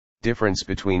Difference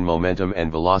between momentum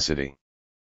and velocity.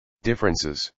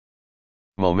 Differences.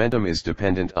 Momentum is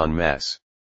dependent on mass.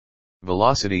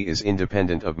 Velocity is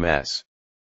independent of mass.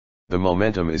 The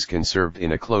momentum is conserved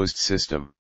in a closed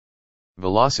system.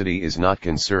 Velocity is not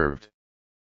conserved.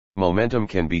 Momentum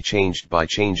can be changed by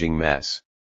changing mass.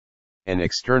 An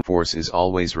external force is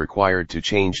always required to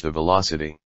change the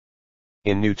velocity.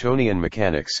 In Newtonian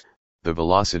mechanics, the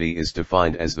velocity is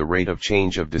defined as the rate of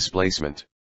change of displacement.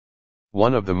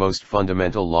 One of the most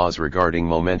fundamental laws regarding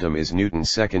momentum is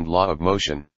Newton's second law of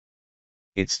motion.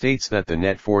 It states that the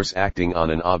net force acting on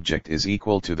an object is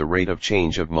equal to the rate of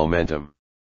change of momentum.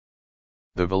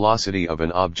 The velocity of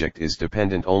an object is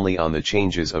dependent only on the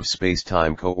changes of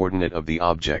space-time coordinate of the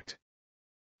object.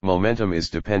 Momentum is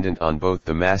dependent on both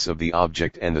the mass of the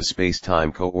object and the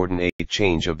space-time coordinate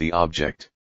change of the object.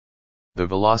 The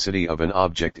velocity of an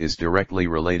object is directly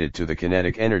related to the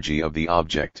kinetic energy of the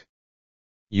object.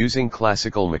 Using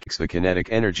classical mechanics, the kinetic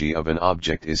energy of an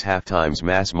object is half times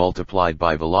mass multiplied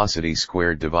by velocity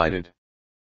squared divided.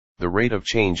 The rate of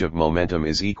change of momentum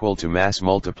is equal to mass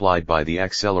multiplied by the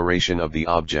acceleration of the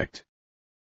object.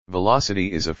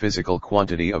 Velocity is a physical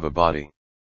quantity of a body.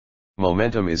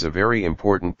 Momentum is a very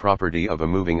important property of a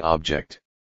moving object.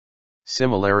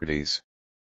 Similarities.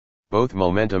 Both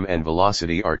momentum and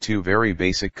velocity are two very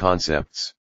basic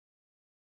concepts.